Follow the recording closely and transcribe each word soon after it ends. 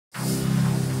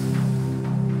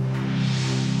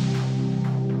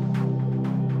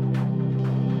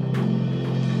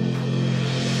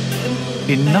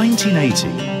In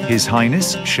 1980, His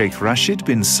Highness Sheikh Rashid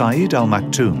bin Saeed Al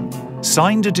Maktoum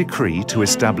signed a decree to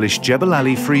establish Jebel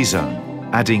Ali Free Zone,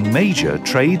 adding major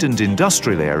trade and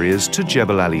industrial areas to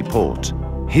Jebel Ali port.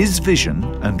 His vision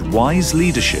and wise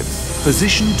leadership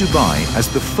positioned Dubai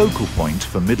as the focal point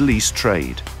for Middle East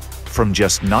trade. From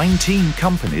just 19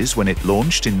 companies when it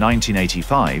launched in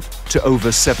 1985 to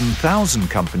over 7,000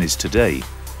 companies today,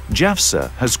 Jafza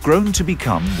has grown to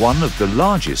become one of the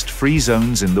largest free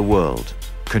zones in the world,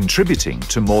 contributing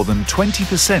to more than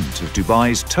 20% of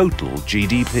Dubai's total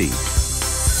GDP.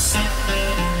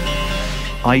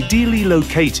 Ideally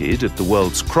located at the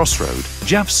world's crossroad,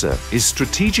 Jafza is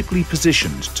strategically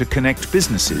positioned to connect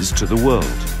businesses to the world.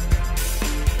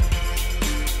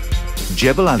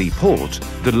 Jebel Ali Port,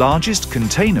 the largest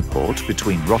container port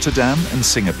between Rotterdam and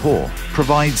Singapore,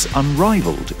 provides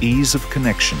unrivaled ease of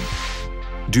connection.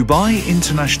 Dubai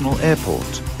International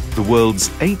Airport, the world's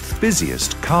 8th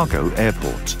busiest cargo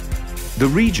airport. The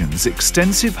region's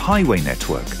extensive highway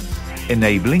network,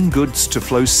 enabling goods to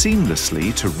flow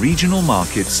seamlessly to regional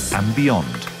markets and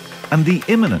beyond. And the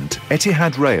imminent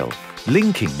Etihad Rail,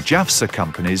 linking Jafza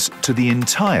companies to the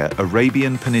entire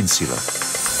Arabian Peninsula.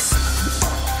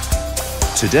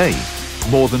 Today,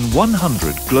 more than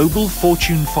 100 global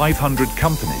Fortune 500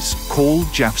 companies call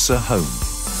Jafza home.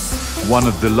 One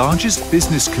of the largest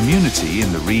business community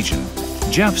in the region,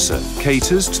 Jafza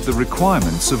caters to the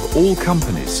requirements of all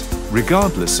companies,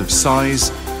 regardless of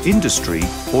size, industry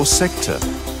or sector.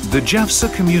 The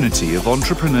Jafza community of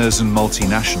entrepreneurs and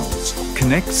multinationals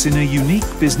connects in a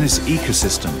unique business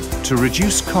ecosystem to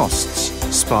reduce costs,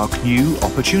 spark new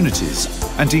opportunities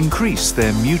and increase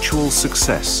their mutual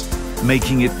success,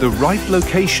 making it the right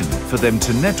location for them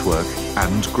to network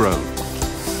and grow.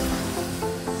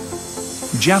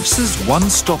 Jafza's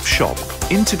one-stop shop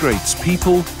integrates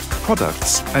people,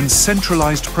 products and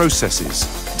centralized processes,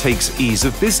 takes ease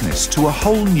of business to a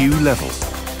whole new level.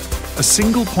 A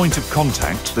single point of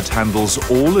contact that handles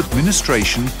all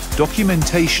administration,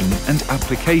 documentation and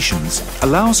applications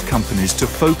allows companies to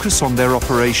focus on their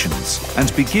operations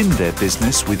and begin their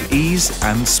business with ease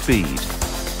and speed.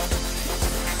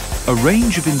 A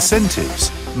range of incentives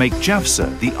make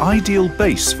Jafza the ideal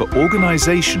base for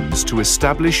organizations to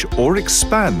establish or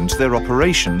expand their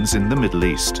operations in the Middle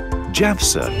East.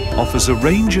 Jafza offers a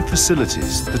range of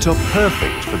facilities that are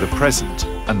perfect for the present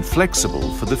and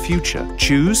flexible for the future.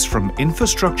 Choose from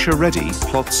infrastructure-ready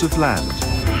plots of land,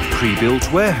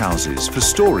 pre-built warehouses for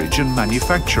storage and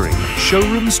manufacturing,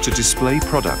 showrooms to display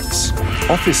products,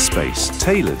 office space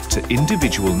tailored to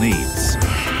individual needs,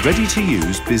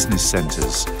 ready-to-use business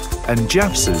centers, and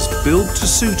Jafza's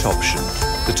build-to-suit option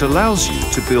that allows you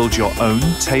to build your own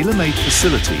tailor-made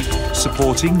facility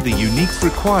supporting the unique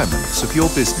requirements of your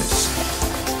business.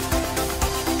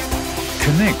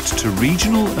 Connect to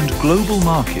regional and global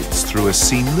markets through a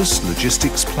seamless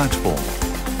logistics platform.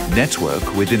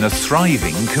 Network within a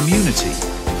thriving community.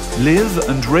 Live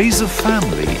and raise a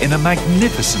family in a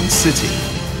magnificent city.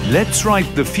 Let's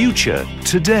write the future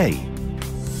today.